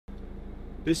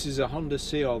This is a Honda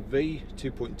CR-V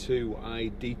 2.2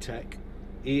 i-DTEC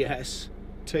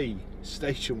EST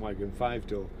station wagon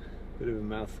 5-door. Bit of a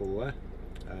mouthful there.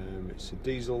 It's a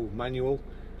diesel manual,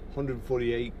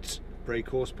 148 brake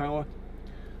horsepower.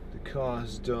 The car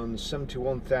has done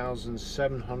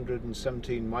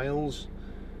 71,717 miles.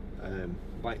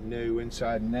 Like new,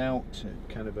 inside and out,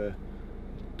 kind of a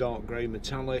dark grey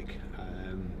metallic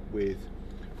with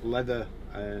leather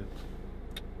and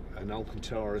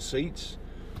Alcantara seats,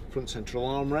 front central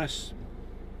armrests,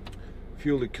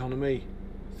 fuel economy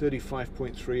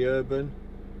 35.3 urban,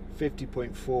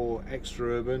 50.4 extra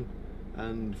urban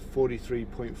and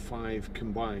 43.5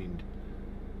 combined.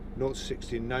 0 to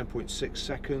 60 in 9.6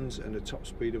 seconds and a top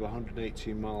speed of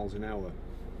 118 miles an hour.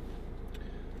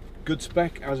 Good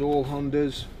spec as all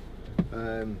Hondas.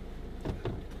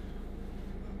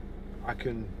 I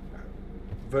can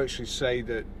virtually say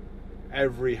that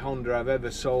every Honda I've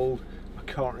ever sold, I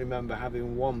can't remember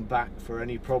having one back for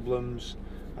any problems,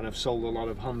 and I've sold a lot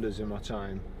of Hondas in my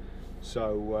time.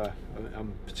 So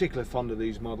I'm particularly fond of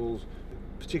these models,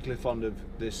 particularly fond of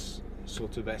this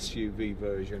sort of SUV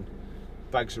version.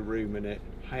 Bags of room in it,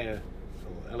 higher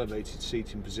or elevated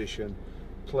seating position,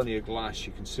 plenty of glass,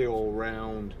 you can see all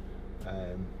round,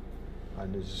 and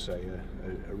as I say,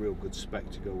 a real good spec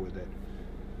to go with it.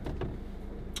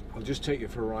 I'll just take you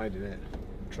for a ride in it and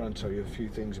try and tell you a few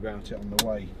things about it on the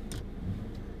way.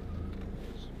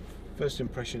 First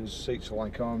impressions, seats are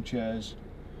like armchairs.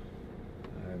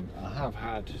 I have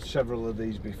had several of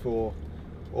these before,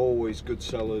 always good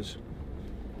sellers.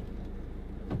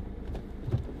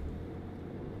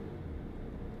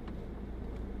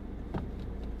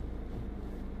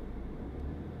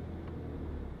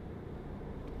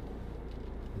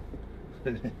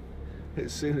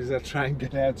 As soon as I try and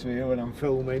get out of here when I'm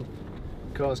filming,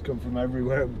 cars come from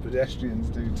everywhere and pedestrians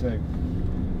do too.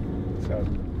 So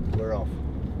we're off.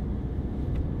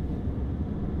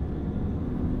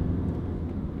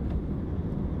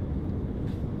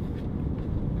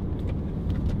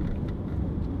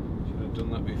 Should have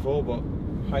done that before, but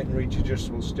height and reach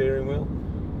adjustable steering wheel,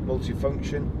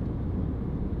 multifunction,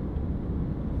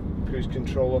 cruise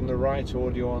control on the right,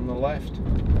 audio on the left.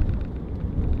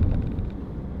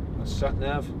 Sat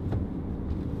nav,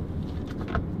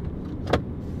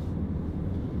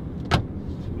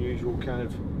 unusual kind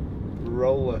of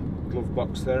roller glove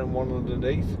box there and one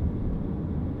underneath.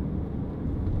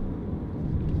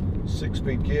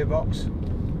 6-speed gearbox.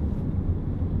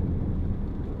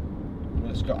 And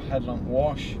it's got headlamp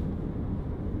wash.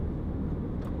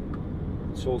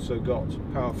 It's also got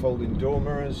power folding door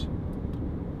mirrors.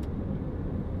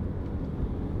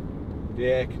 The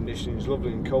air conditioning is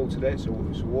lovely and cold today, so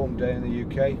it's a warm day in the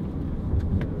UK.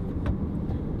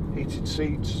 Heated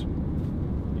seats.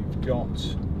 You've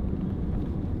got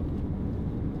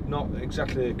not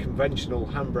exactly a conventional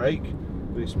handbrake,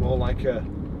 but it's more like a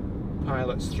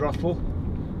pilot's throttle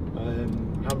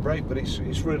handbrake, but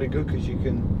it's really good because you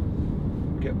can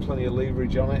get plenty of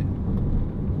leverage on it.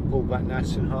 Pull back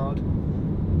nice and hard.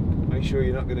 Make sure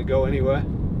you're not going to go anywhere.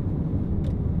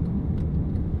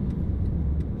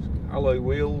 Alloy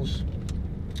wheels.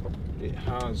 It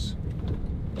has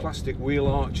plastic wheel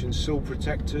arch and sill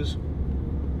protectors.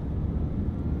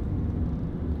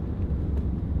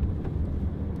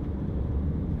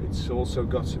 It's also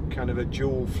got kind of a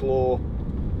dual floor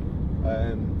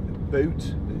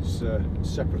boot. It's a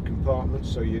separate compartment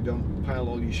so you don't pile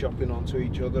all your shopping onto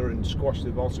each other and squash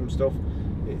the bottom stuff.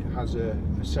 It has a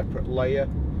separate layer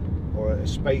or a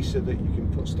spacer that you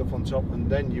can put stuff on top, and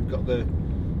then you've got the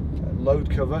load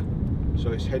cover,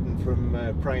 so it's hidden from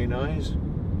prying eyes.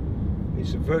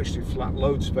 It's a virtually flat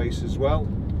load space as well.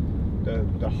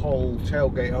 The whole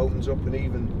tailgate opens up, and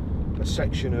even a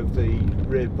section of the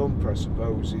rear bumper, I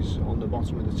suppose, is on the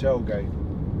bottom of the tailgate.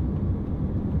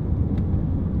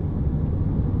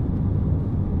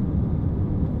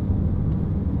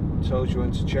 Tells you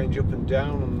when to change up and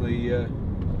down on the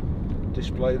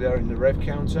display there in the rev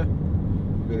counter.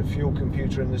 We've got a fuel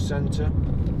computer in the centre.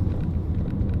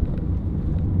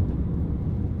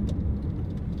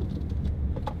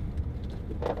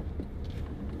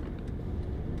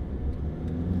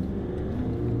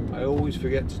 I always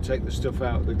forget to take the stuff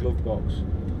out of the glove box.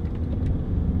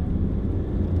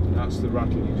 And that's the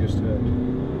rattle you just heard.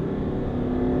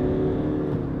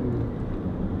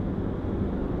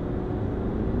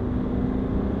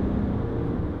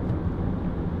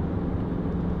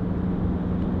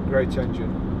 Great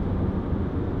engine.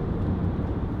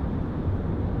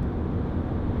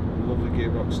 Lovely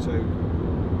gearbox too.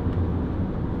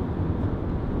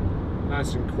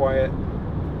 Nice and quiet.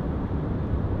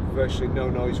 Virtually no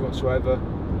noise whatsoever.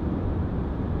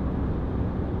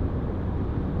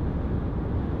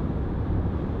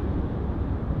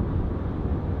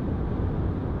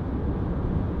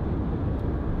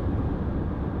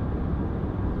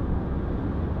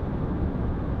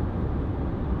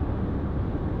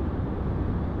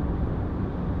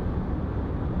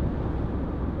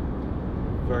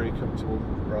 very comfortable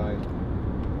ride.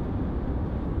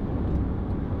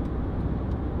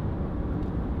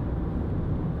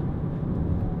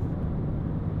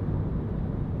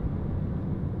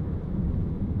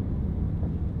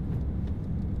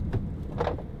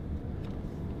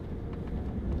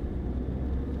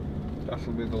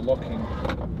 That'll be the locking,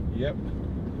 yep,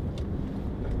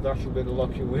 that'll be the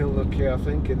locking wheel look here, I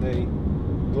think, in the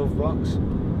glove box.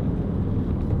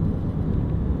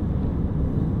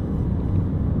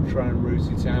 Try and route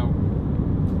it out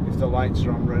if the lights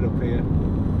are on red up here,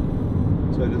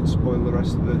 so it doesn't spoil the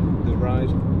rest of the ride.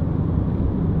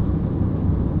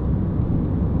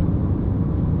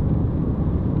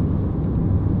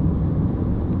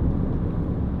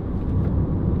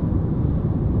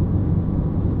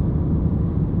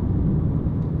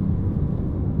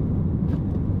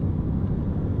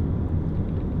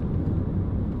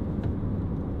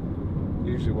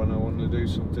 Usually when I want to do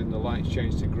something, the lights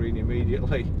change to green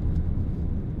immediately.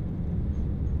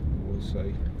 We'll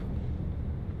see.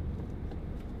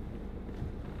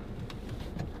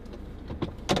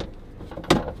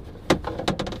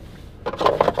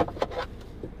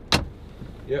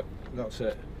 Yep, that's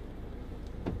it.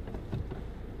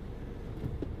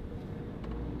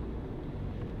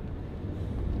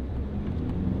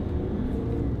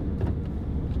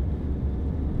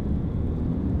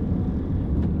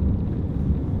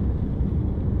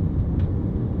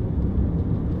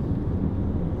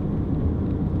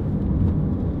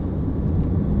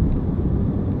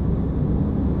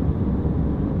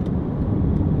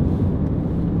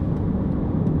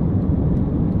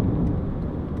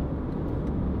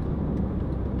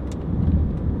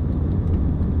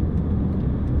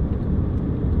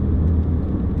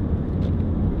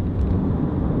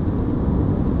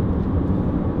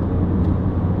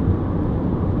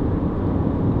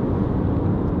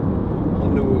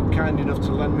 Kind enough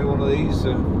to lend me one of these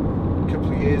a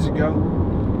couple of years ago,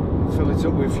 fill it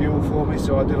up with fuel for me,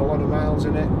 so I did a lot of miles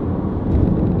in it.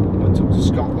 Went up to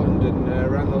Scotland and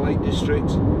around the Lake District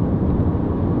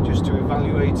just to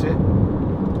evaluate it,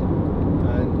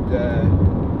 and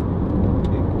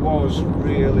it was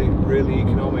really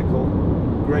economical,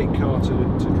 great car to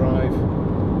drive.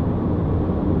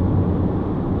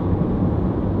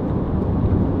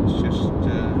 It's just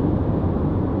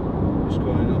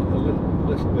going a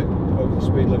little bit over the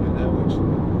speed limit there,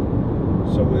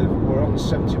 so we're on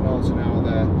 70 miles an hour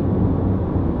there.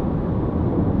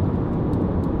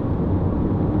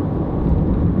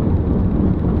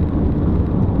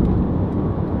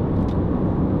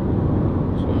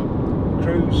 So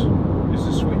cruise is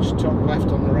the switch top left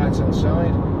on the right hand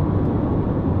side,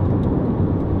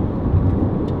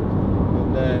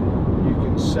 and then you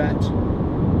can set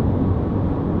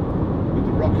with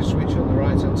the rocker switch on the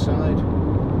right hand side,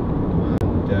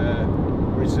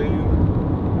 resume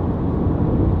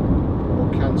or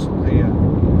cancel here.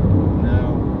 Now,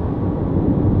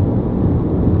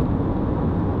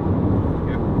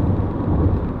 yep.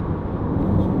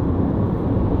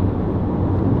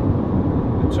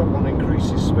 The top one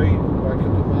increases speed by a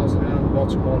couple of miles an hour, and the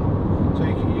bottom one, so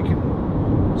you can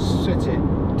set it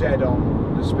dead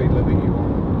on the speed limit you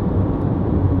want.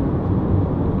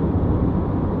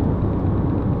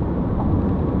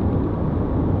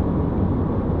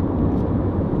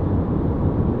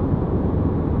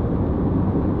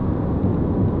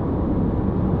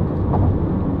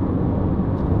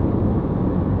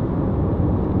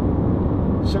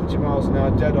 70 miles an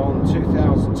hour, dead on,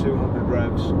 2,200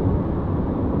 revs,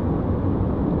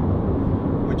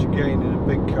 which again, in a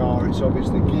big car, it's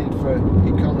obviously geared for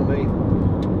economy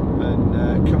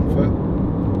and comfort.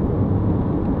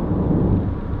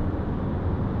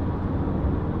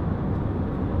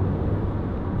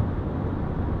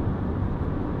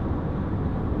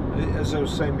 As I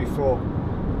was saying before,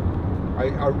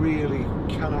 I really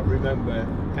cannot remember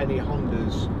any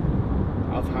Hondas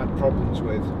I've had problems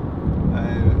with.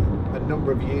 A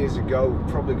number of years ago,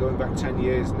 probably going back 10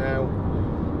 years now,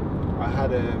 I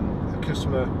had a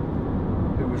customer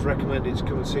who was recommended to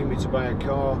come and see me to buy a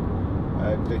car.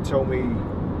 They told me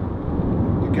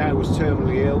the guy was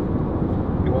terminally ill.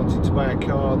 He wanted to buy a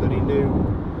car that he knew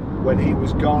when he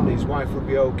was gone his wife would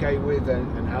be okay with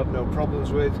and have no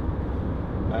problems with,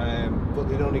 but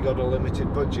they'd only got a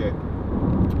limited budget.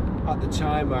 At the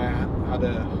time I had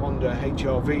a Honda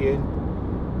HR-V in,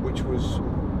 which was,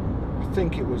 I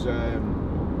think it was,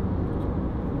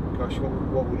 gosh,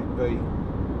 what would it be?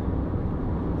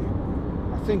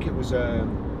 I think it was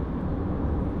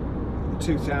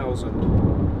 2000,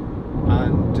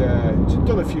 and it's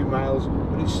done a few miles,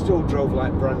 but it still drove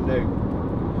like brand new.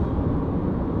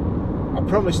 I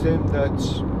promised him that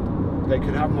They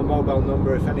could have my mobile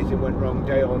number if anything went wrong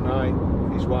day or night.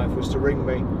 His wife was to ring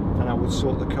me and I would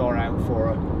sort the car out for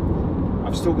her.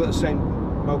 I've still got the same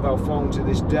mobile phone to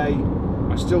this day.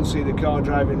 I still see the car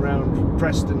driving around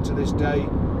Preston to this day,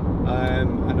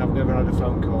 and I've never had a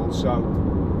phone call. So,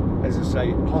 as I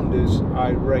say, Hondas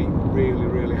I rate really,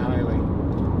 really highly.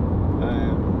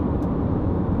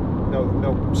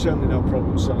 Certainly no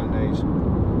problem selling these.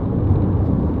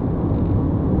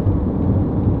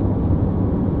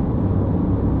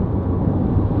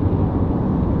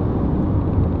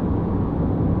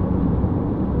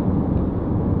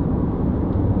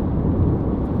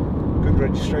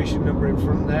 Registration number in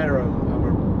front there.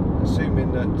 I'm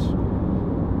assuming that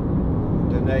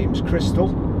the name's Crystal,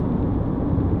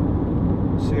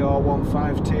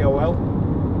 CR15TOL.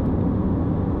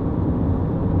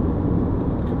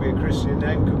 Could be a Christian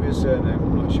name, could be a surname,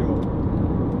 I'm not sure.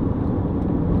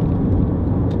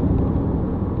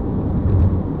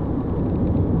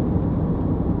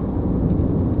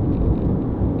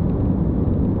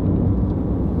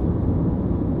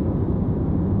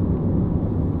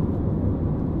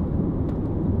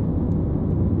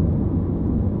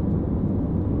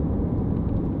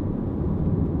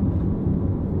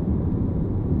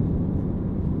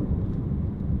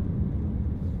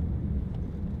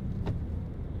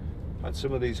 And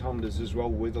some of these Hondas as well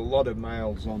with a lot of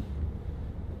miles on,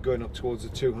 going up towards the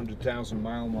 200,000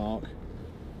 mile mark.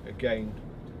 Again,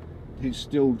 these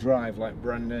still drive like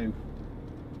brand new.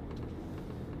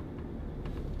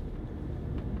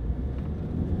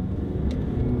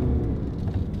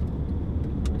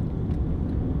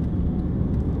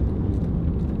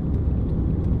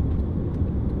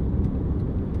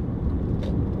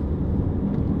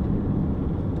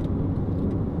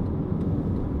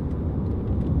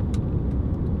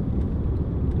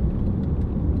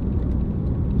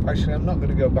 Actually, I'm not going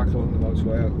to go back along the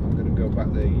motorway. I'm going to go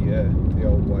back the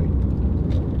old way.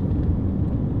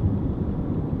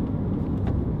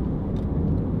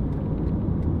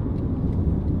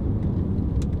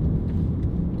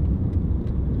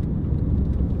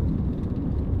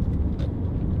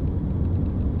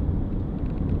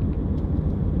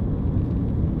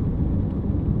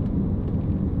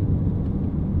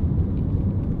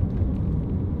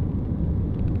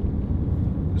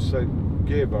 So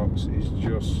gearbox is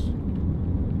just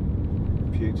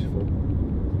beautiful.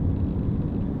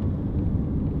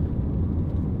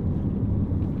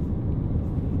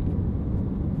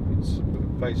 It's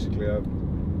basically a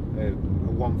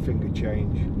one finger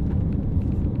change.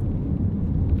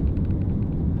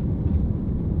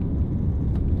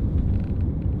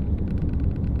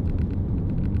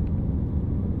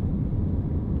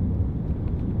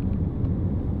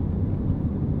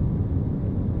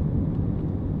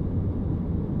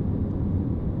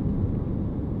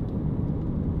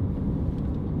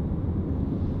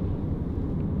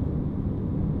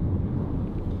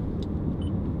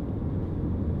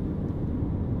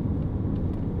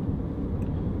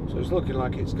 So it's looking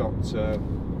like it's got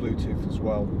Bluetooth as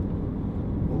well,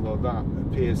 although that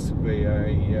appears to be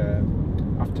a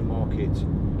aftermarket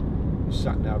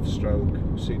sat-nav stroke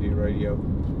CD radio.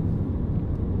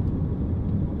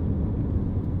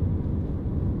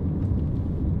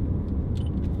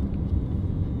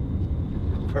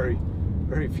 Very,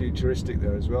 very futuristic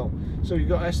there as well. So you've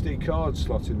got SD card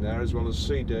slot in there as well as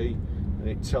CD, and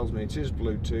it tells me it is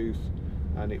Bluetooth,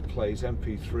 and it plays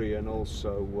MP3 and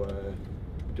also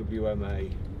WMA. I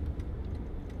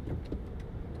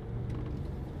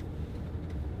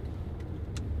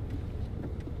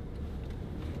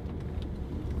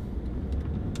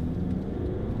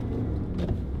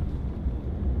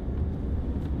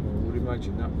would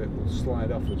imagine that bit will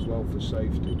slide off as well for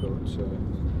safety, but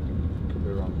could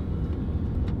be wrong.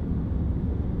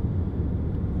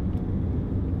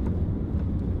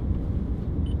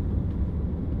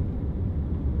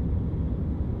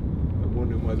 I'm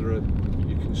wondering whether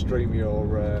you can stream your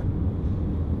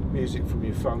music from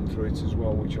your phone through it as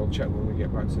well, which I'll check when we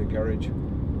get back to the garage.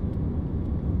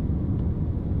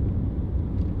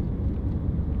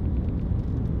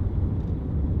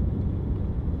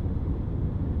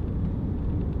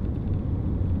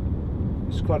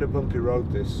 It's quite a bumpy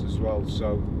road this as well,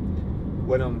 so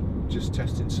when I'm just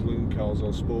testing saloon cars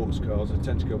or sports cars I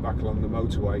tend to go back along the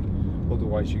motorway,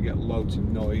 otherwise you get loads of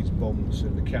noise, bumps,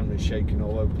 and the camera's shaking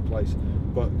all over the place.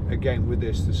 But again, with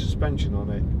this, the suspension on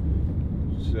it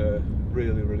is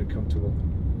really, really comfortable.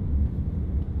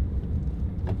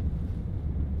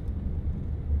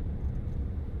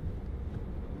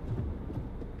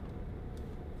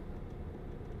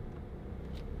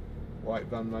 White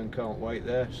van man can't wait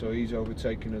there, so he's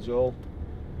overtaking us all.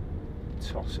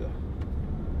 Tosser.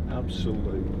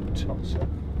 Absolute tosser.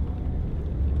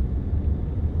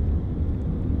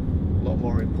 A lot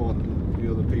more important than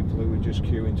the other people who were just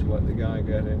queuing to let the guy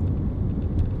get in.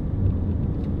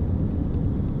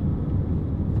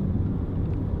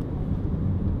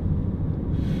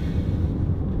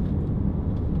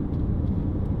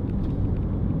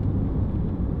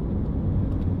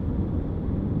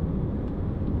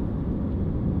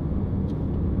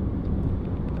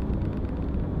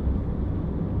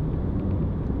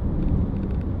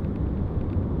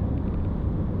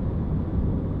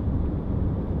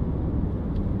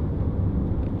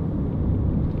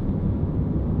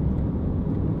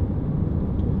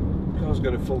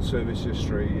 Got a full service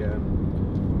history. I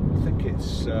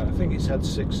think it's had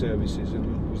 6 services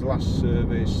and was last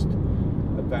serviced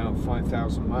about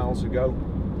 5,000 miles ago.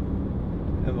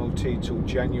 MOT till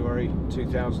January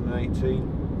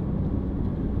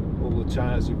 2018. All the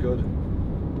tyres are good.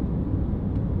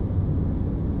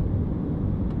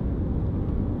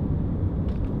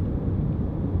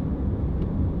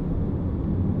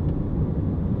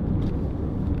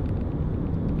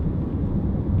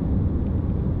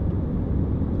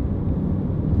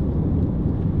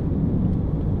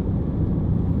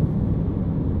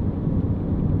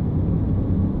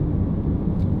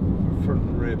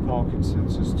 Parking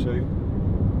sensors too.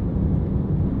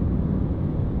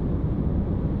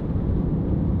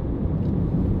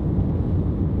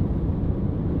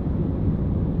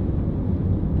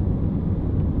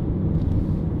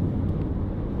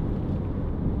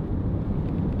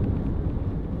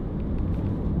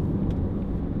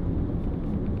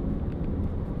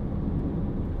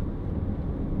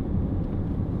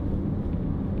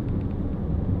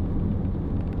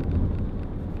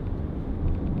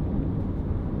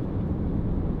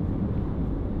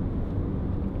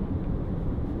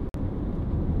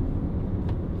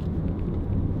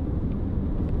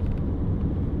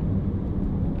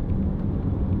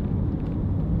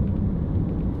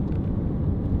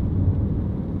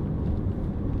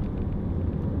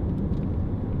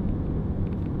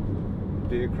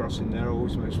 Deer crossing there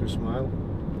always makes me smile.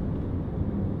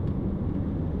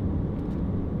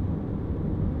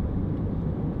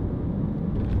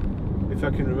 If I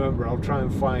can remember, I'll try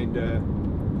and find a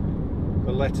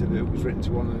letter that was written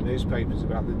to one of the newspapers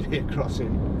about the deer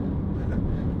crossing,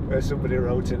 where somebody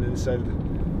wrote in and said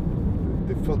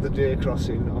they put the deer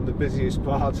crossing on the busiest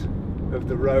part of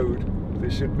the road. They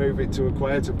should move it to a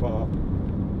quieter part.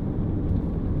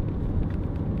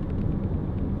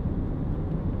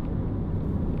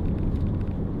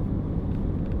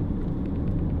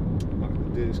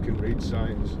 Deers can read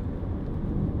signs.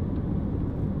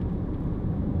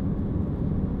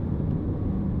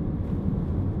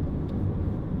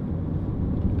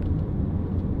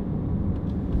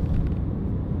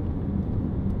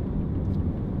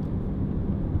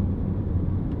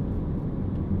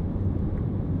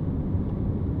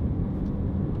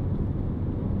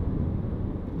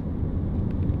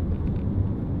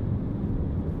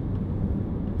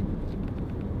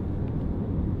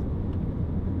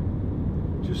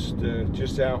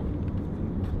 Just out.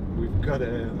 We've got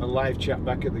a live chat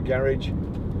back at the garage.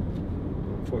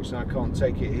 Unfortunately, I can't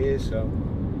take it here, so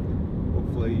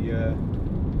hopefully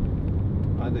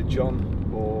either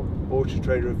John or Auto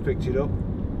Trader have picked it up.